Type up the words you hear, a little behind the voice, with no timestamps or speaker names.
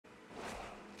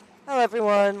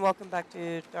everyone, welcome back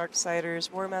to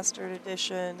Darksiders Warmastered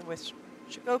Edition with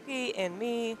Shigoki and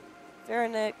me,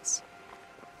 Pharonix.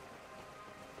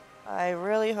 I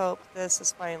really hope this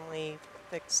has finally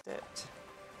fixed it.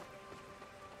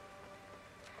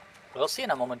 We'll see in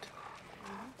a moment.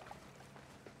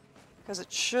 Because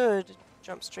it should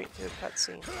jump straight to a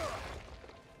cutscene.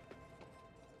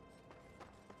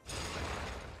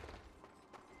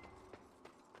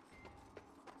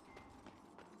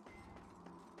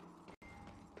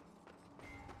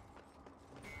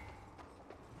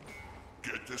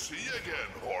 Good to see you again,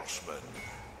 horseman.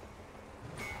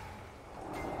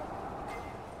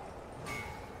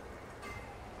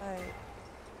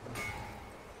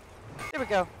 There we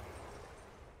go.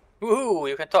 Woohoo,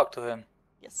 you can talk to him.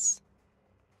 Yes.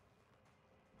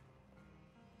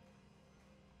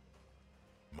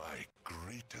 My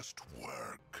greatest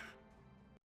work.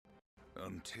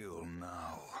 Until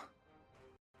now.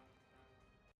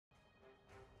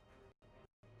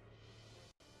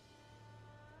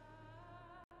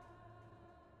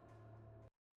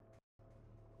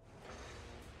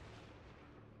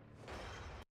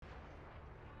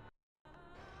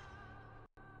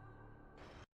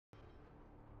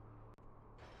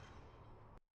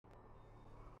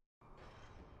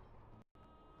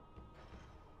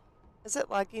 Is it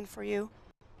lagging for you?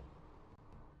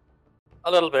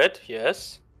 A little bit,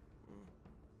 yes.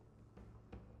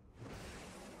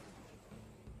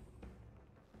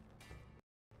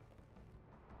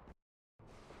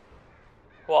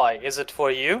 Why? Is it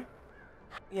for you?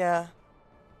 Yeah.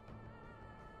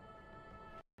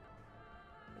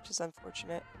 Which is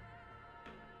unfortunate.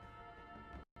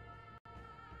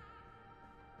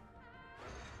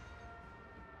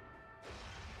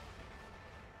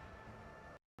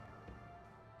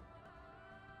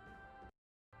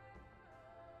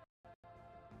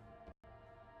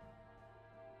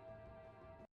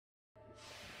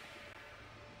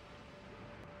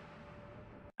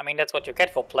 I mean, that's what you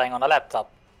get for playing on a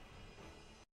laptop.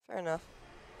 Fair enough.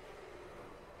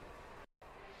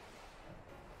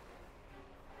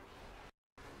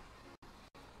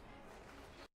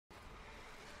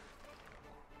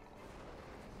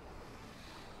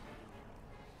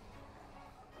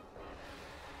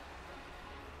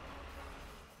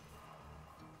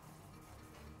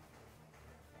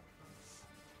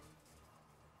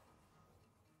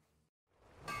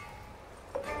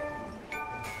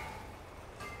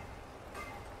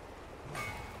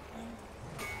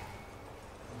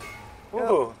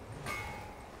 Ooh.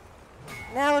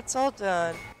 Now it's all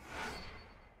done.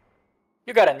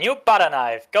 You got a new butter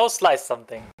knife. Go slice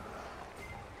something.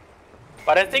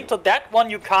 But I think to that one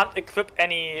you can't equip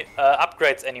any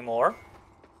upgrades anymore.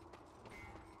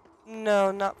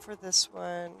 No, not for this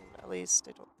one. At least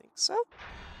I don't think so.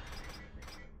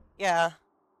 Yeah.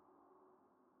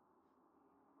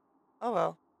 Oh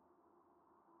well.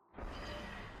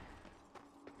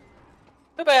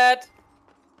 Too bad.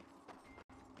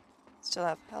 Still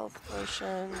have health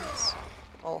potions,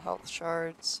 all health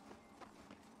shards.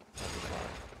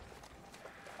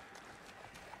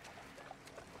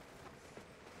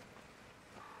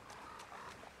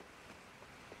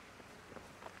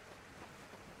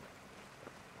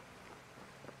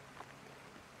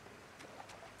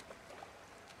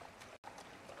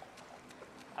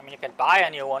 I mean, you can buy a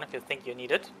new one if you think you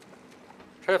need it.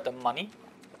 Sure, have the money.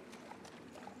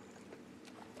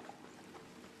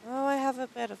 Oh, I have a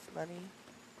bit of money.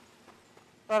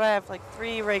 But I have like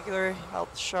 3 regular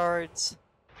health shards.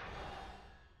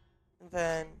 And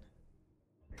then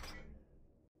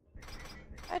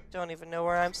I don't even know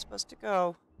where I'm supposed to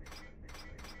go.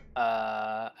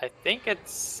 I think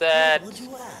it's at What would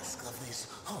you ask of this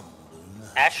humble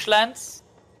knight? Ashlands.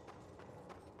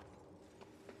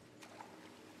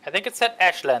 I think it's at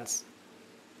Ashlands.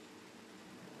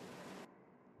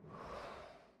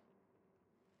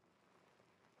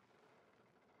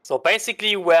 So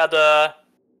basically where the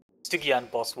Stygian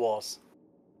boss was.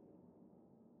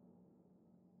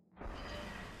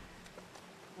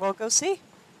 We'll go see.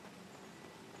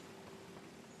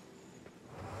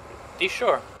 Be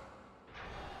sure.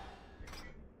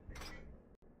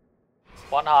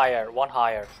 One higher, one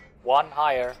higher, one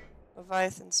higher.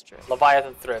 Leviathan Strip.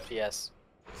 Leviathan Thrift, yes.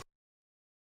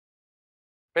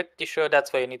 Pretty sure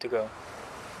that's where you need to go.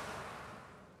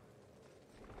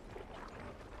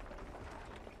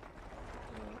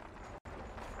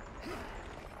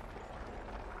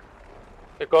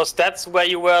 Because that's where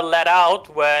you were let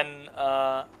out when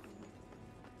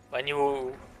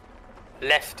you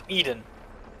left Eden.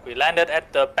 We landed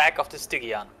at the back of the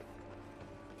Stygian.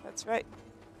 That's right.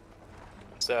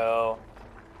 So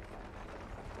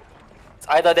it's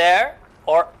either there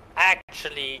or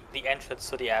actually the entrance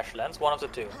to the Ashlands, one of the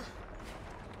two.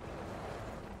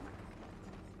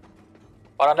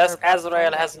 But unless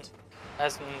Azrael hasn't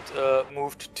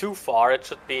moved too far, it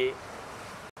should be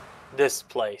this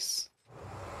place.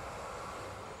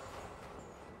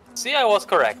 See, I was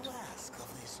correct.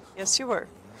 Yes, you were.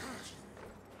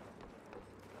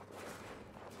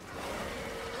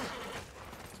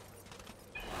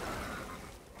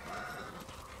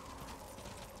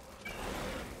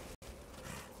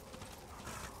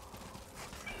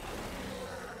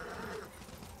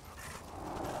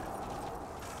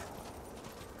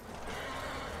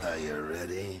 Are you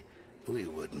ready? We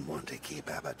wouldn't want to keep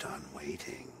Abaddon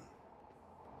waiting.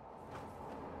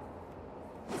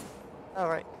 All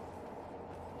right.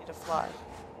 Need to fly.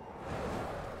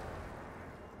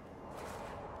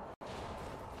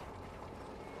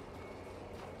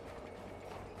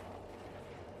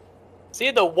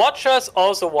 See, the Watcher's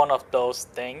also one of those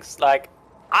things. Like,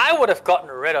 I would have gotten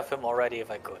rid of him already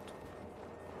if I could.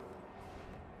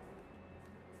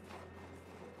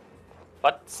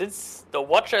 But since the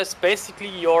Watcher is basically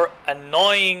your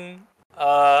annoying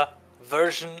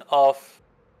version of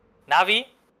Navi,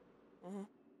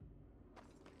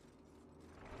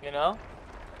 you know?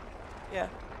 Yeah.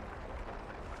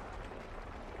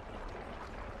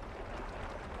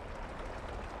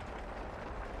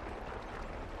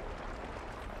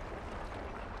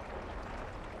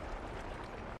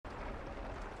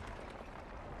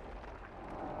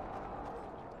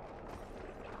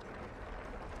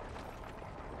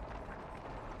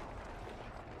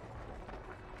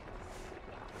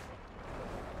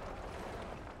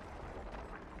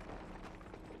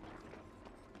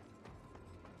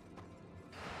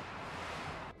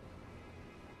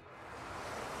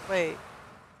 Wait.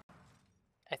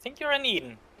 I think you're in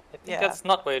Eden. I think Yeah. that's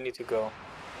not where you need to go.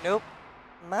 Nope.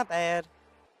 My bad.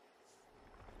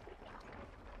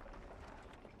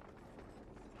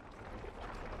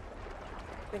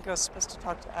 I think I was supposed to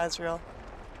talk to Azrael.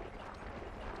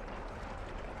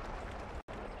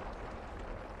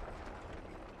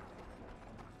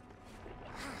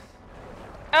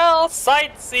 Hell,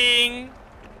 sightseeing!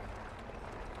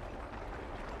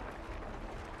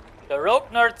 The Rogue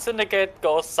Nerd Syndicate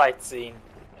goes sightseeing.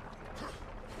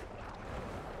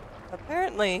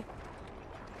 Apparently.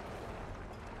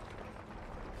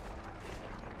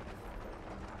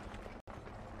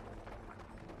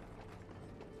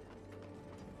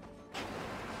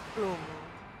 Boom.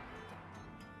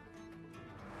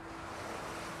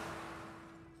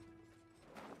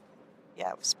 Yeah,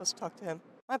 I was supposed to talk to him.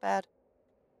 My bad.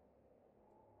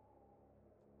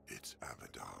 It's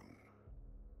Abaddon.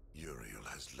 Uriel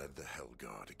has led the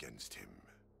Hellguard against him.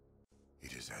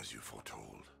 It is as you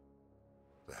foretold.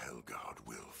 The Hellguard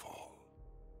will fall.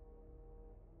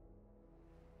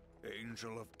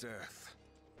 Angel of Death,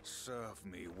 serve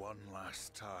me one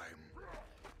last time.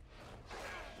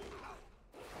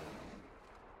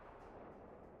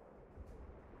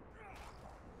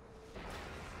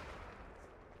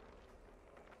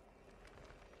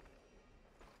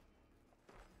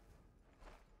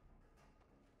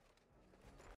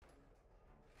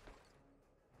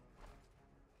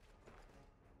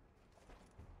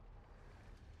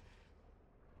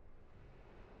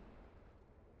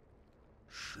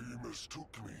 She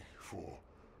mistook me for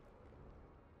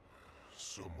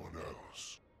someone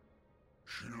else.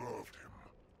 She loved him,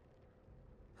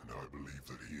 and I believe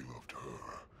that he loved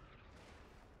her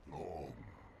long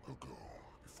ago,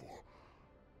 before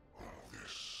all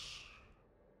this.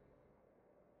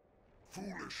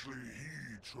 Foolishly,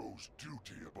 he chose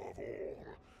duty above all,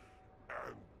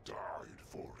 and died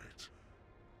for it.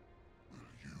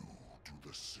 Will you do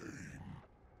the same?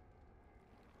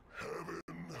 Heaven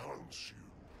hunts you.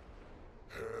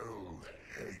 Hell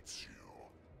hates you.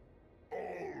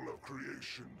 All of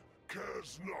creation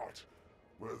cares not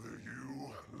whether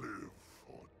you live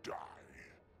or die.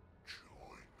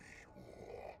 Join me,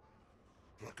 war.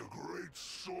 Like a great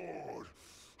sword,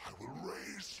 I will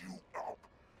raise you up,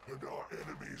 and our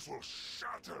enemies will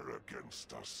shatter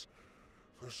against us.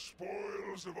 The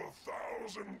spoils of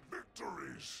 1,000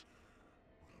 victories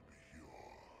will be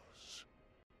yours.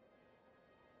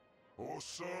 Or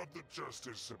serve the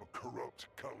justice of a corrupt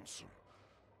council,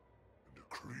 and a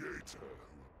creator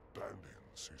who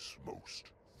abandons his most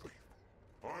faithful.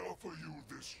 I offer you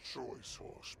this choice,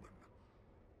 horseman.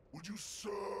 Would you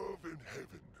serve in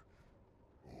heaven,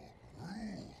 or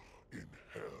rule in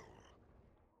hell?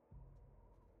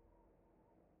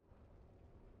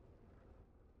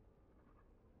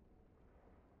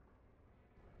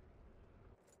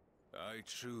 I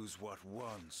choose what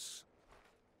once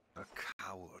a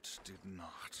coward did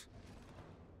not.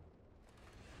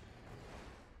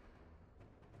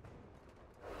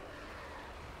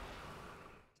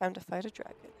 Time to fight a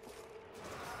dragon.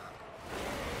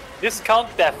 Discount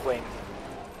Deathwing.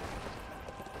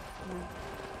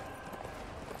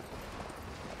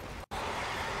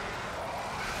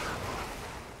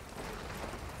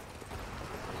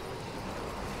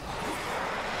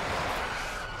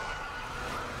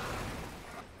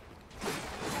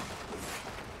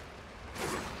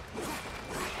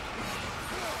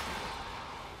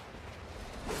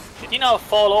 Did he now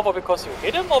fall over because you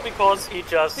hit him or because he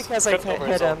just Because I tripped over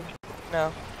hit his own? him.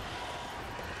 No.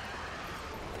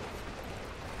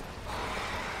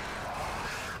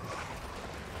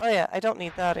 Oh yeah, I don't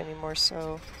need that anymore,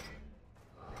 so...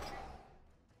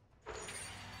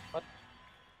 What?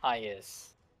 Ah,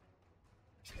 yes.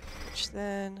 Which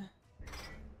then...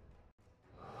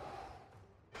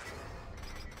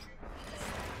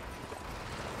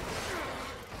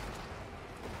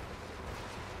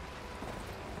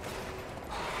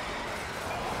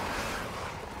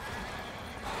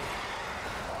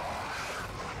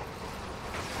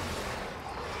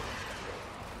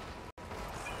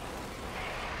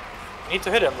 Need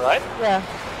to hit him, right? Yeah.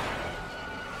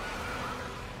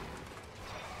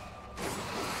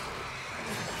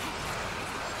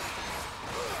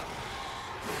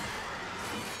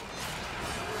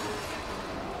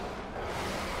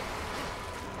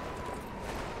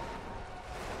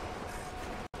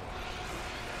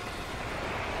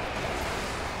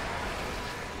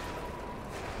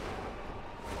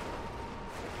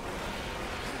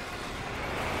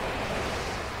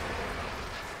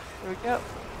 Here we go.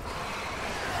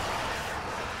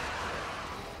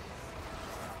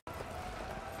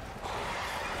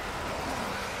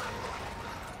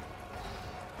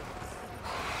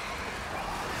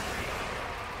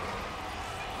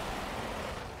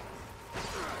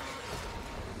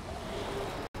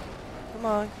 Come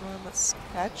on, let's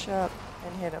catch up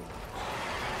and hit him.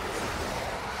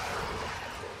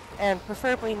 And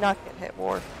preferably not get hit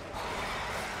more.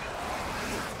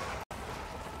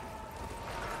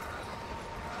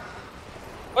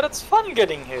 But it's fun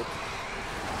getting hit.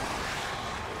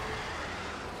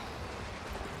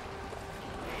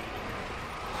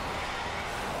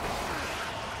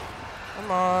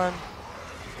 Come on.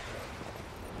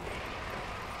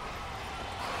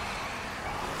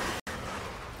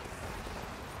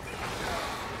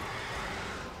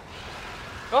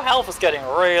 Your health is getting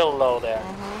real low there.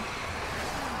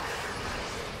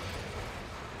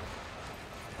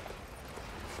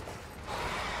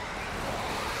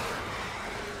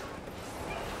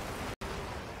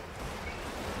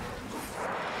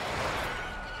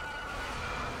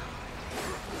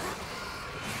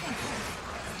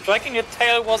 Striking your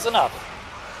tail was enough.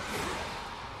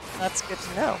 That's good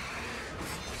to know.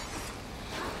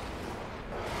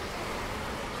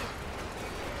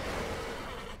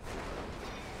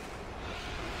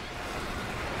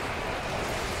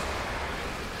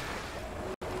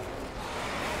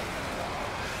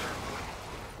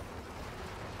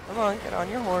 Come on, get on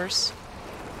your horse.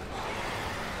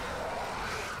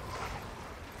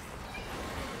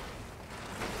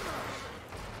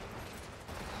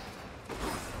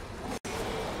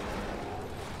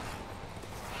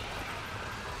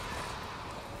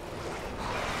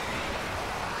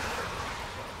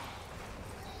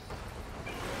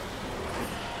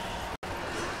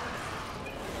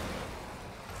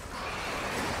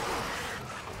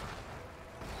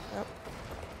 Yep.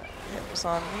 It was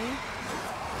on me.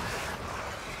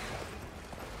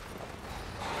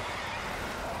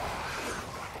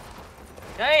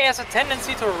 Yeah, he has a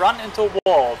tendency to run into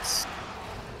walls.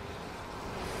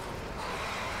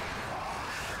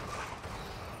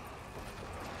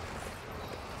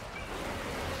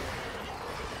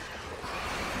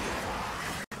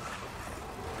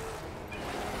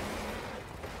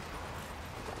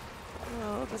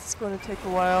 Oh, this is going to take a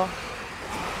while.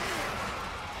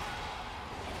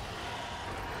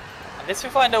 Unless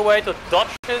you find a way to dodge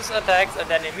his attacks and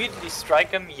then immediately strike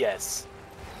him, yes.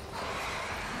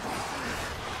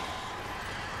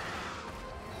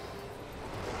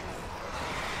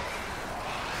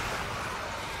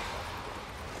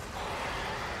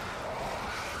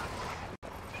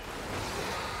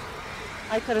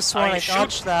 I could have sworn I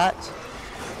dodged that.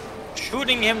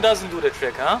 Shooting him doesn't do the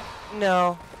trick, huh?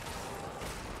 No.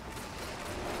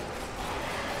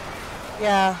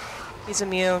 Yeah, he's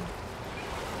immune.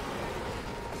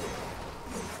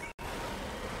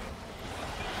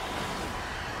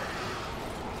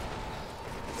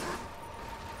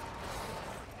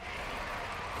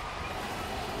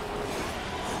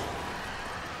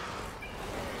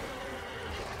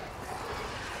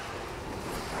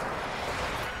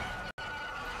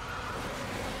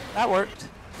 That worked.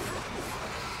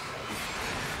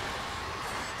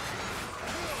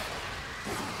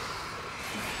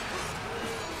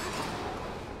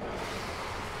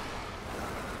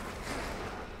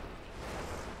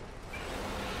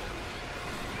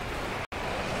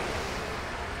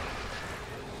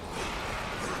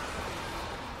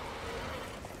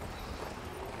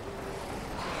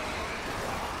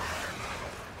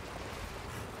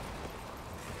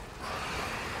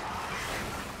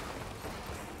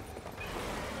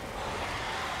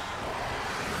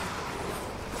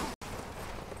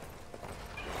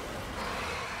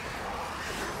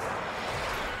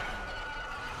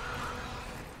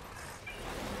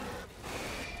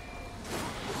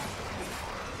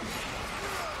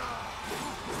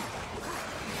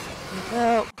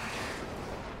 No.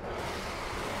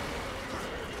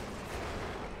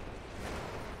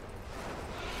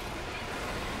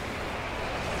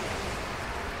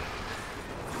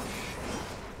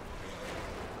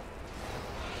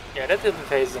 Yeah, that didn't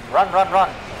phase him. Run, run, run.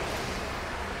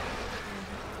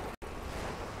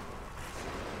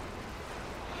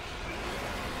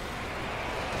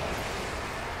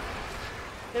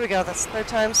 There we go, that's the third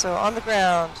time, so on the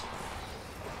ground.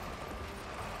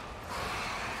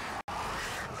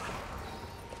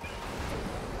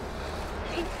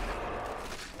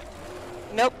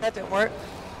 Nope, that didn't work.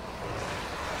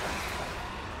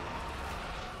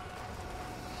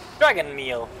 Dragon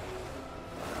meal.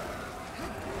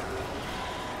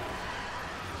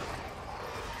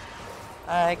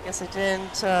 I guess I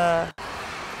didn't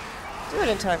do it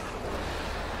in time.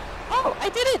 Oh, I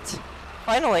did it!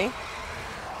 Finally.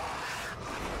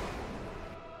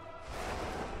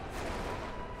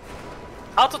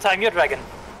 How to time your dragon.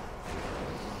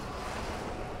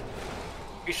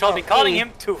 We shall be calling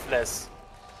him Toothless.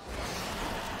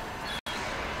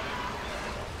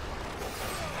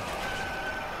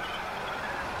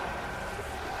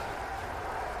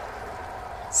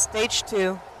 Stage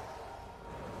 2.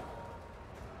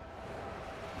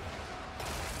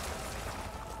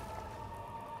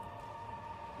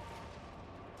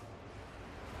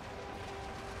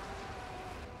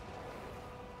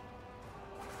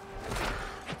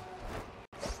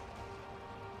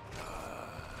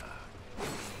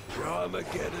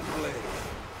 Armageddon Blade.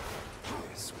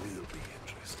 This will be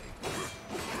interesting.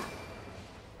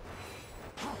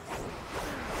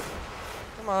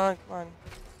 Come on, come on.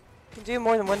 You can do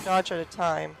more than one dodge at a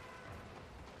time.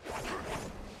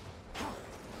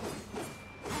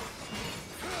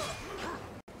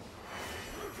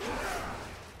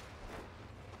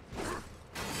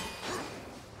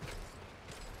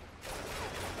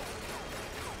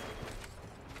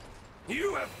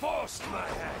 You have forced my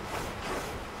hand.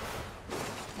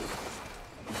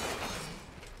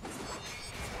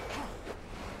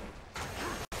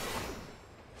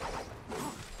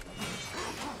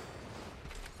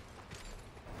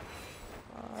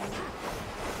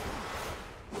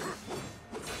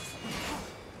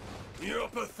 Your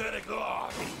pathetic law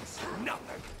means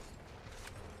nothing.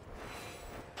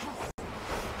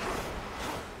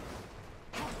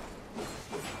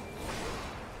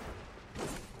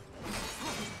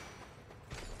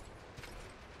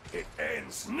 It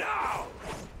ends now!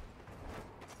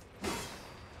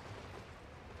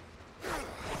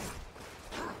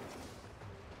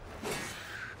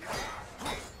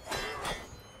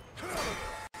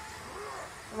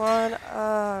 Come on,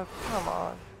 come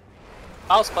on.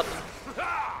 Mouse button.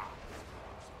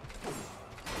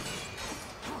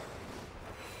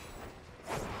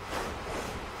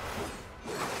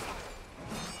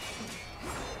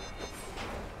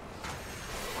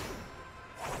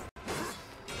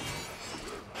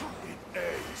 It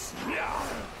ends now!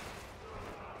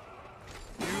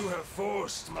 You have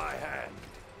forced my hand.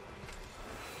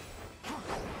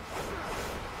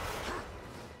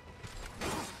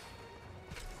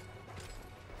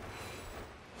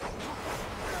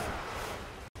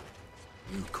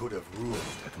 You could have ruled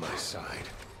at my side.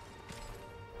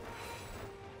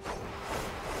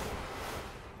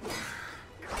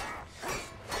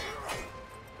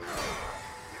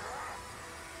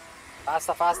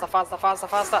 Faster, faster, faster, faster,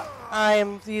 faster. I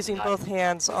am using both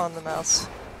hands on the mouse.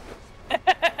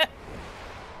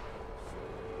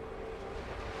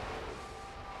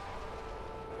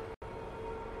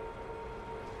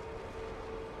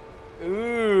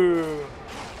 Ooh.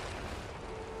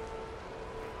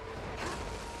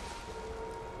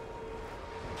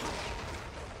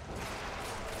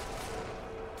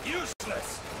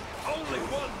 Useless! Only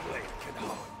one blade can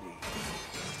harm me.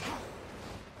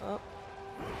 Oh.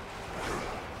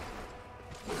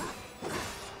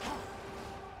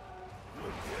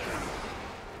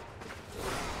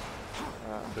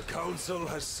 The Council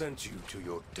has sent you to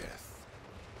your death.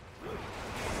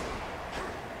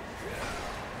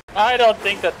 I don't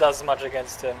think that does much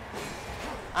against him.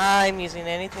 I'm using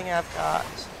anything I've got.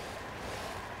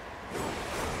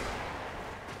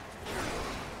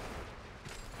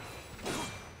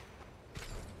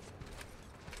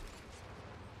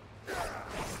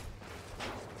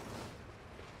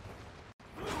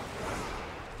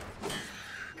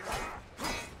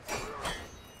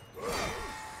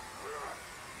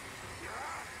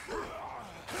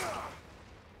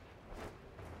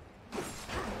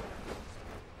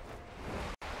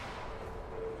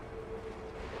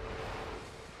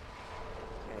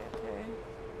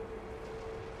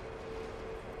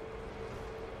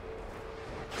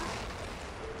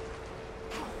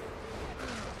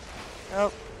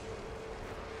 Nope.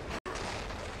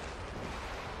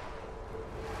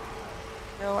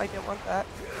 No, I didn't want that.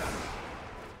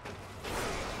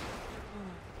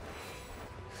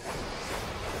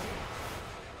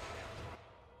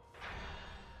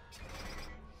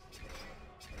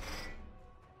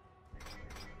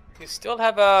 You still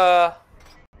have a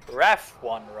Wrath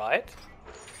one, right?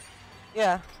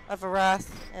 Yeah, I have a Wrath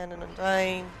and an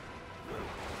Undying.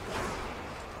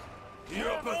 You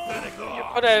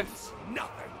could have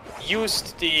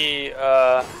used the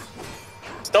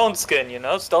Stone Skin, you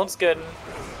know? Stone Skin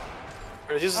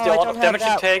reduces the amount of damage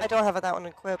you take. I don't have that one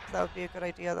equipped. That would be a good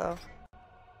idea, though.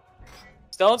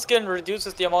 Stone Skin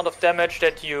reduces the amount of damage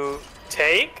that you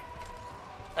take,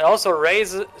 and also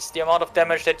raises the amount of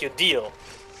damage that you deal.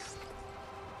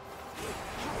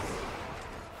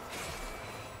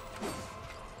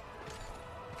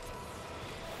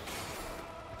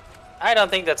 I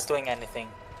don't think that's doing anything.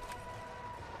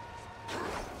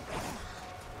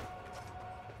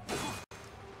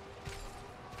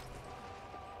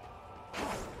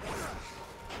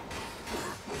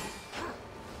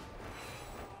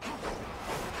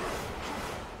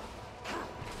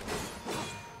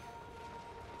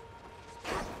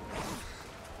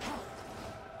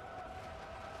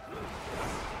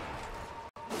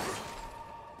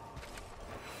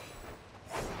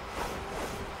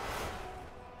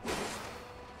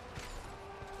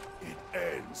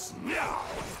 Ends now.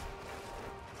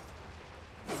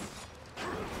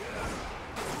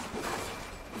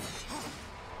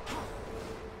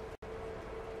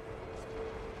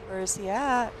 Where is he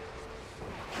at?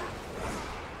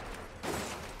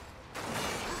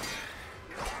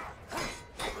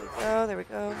 There we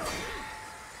go.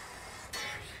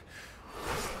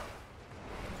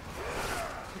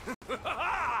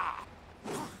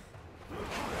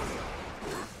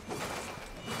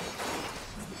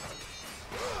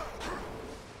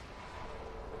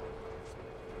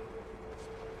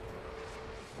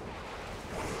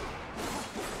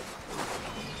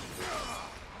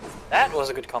 That was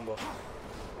a good combo.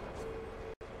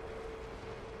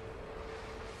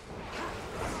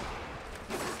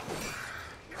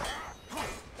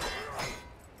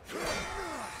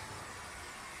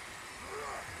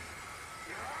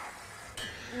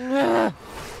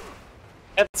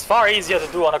 It's far easier to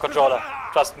do on a controller,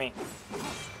 trust me.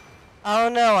 Oh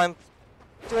no, I'm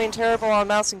doing terrible on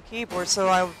mouse and keyboard, so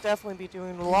I'll definitely be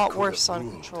doing a lot worse on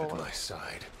controller. My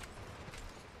side.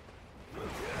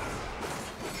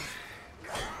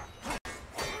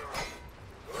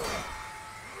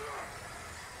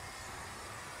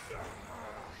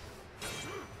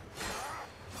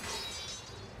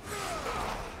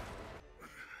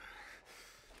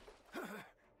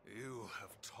 You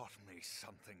have taught me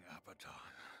something, Abaddon.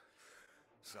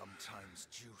 Sometimes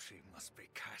duty must be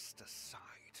cast aside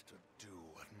to do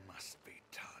what must be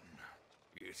done.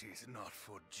 It is not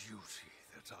for duty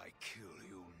that I kill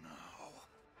you now.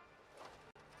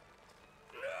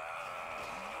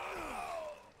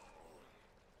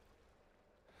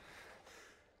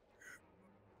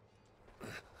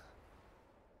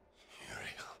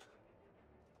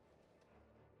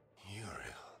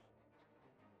 Uriel.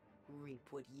 Reap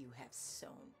what you have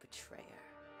sown, betrayer.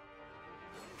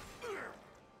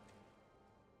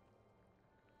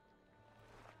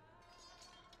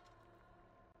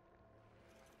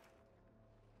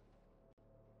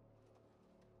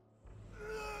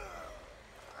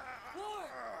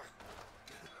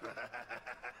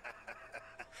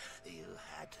 You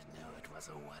had to know it was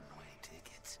a one-way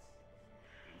ticket.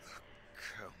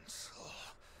 Council.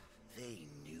 They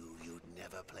knew you'd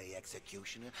never play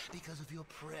executioner because of your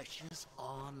precious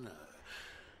honor.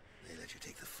 They let you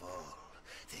take the fall.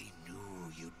 They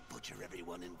knew you'd butcher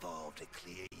everyone involved to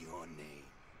clear your name.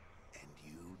 And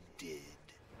you did.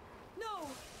 No!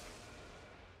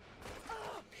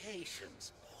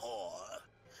 Patience, whore.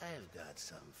 I've got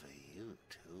some for you,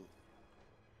 too.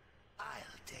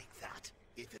 I'll take that.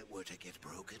 If it were to get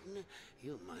broken,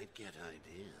 you might get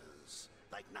ideas.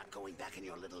 Like not going back in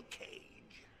your little cage.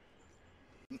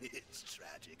 It's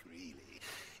tragic, really.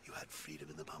 You had freedom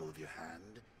in the palm of your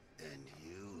hand, and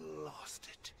you lost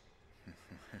it.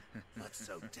 What's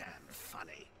so damn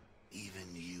funny? Even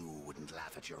you wouldn't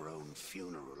laugh at your own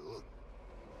funeral.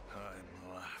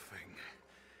 I'm laughing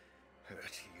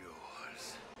at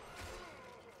yours.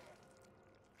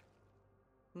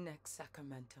 Next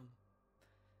sacramentum.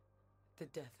 The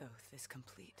death oath is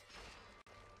complete.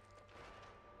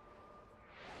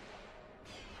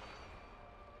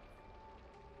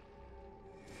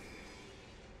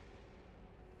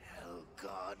 Hell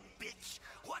God, bitch!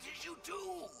 What did you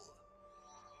do?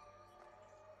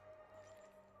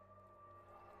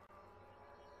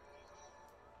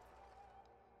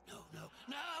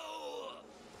 No!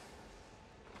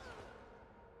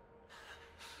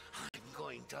 I'm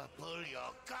going to pull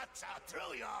your guts out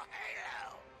through your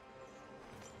halo!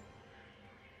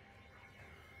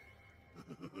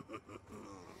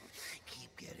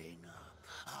 Keep getting up.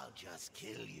 I'll just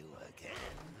kill you again.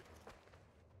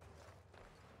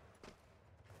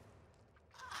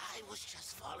 I was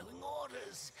just following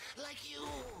orders, like you.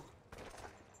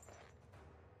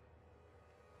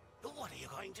 What are you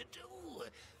going to do?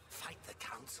 Fight the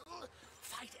council?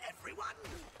 Fight everyone?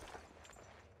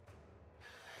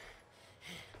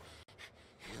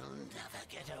 You'll never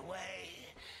get away.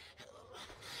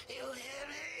 You hear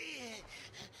me?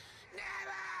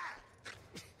 Never!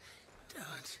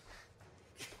 Don't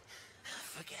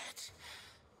forget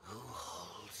who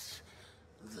holds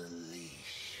the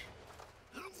leash.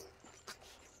 I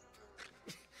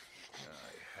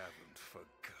haven't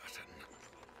forgotten.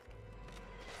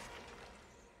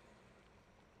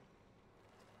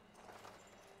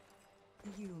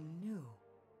 You knew.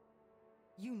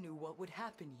 You knew what would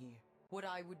happen here, what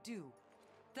I would do.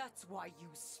 That's why you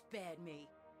spared me.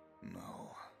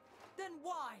 No, Then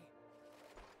why?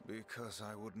 because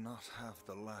I would not have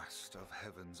the last of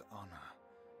Heaven's honor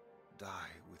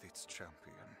die with its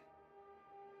champion.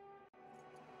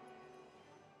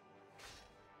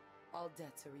 All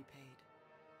debts are repaid.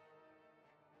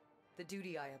 The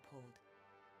duty I uphold,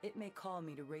 it may call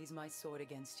me to raise my sword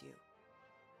against you.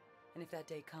 And if that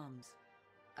day comes,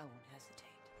 I won't hesitate.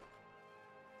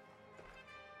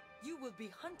 You will be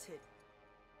hunted.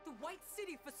 The White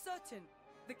City for certain.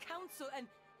 The Council, and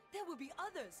there will be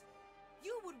others.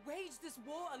 You would wage this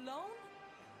war alone?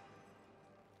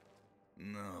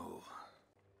 No.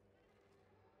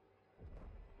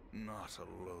 Not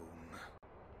alone.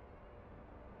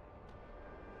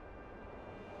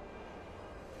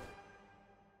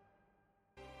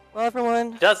 Well,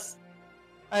 everyone, Just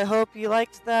I hope you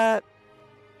liked that.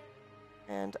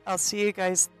 And I'll see you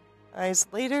guys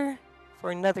later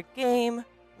for another game.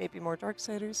 Maybe more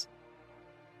Darksiders.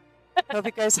 Hope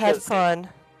you guys had Yes. fun.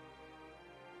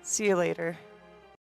 See you later.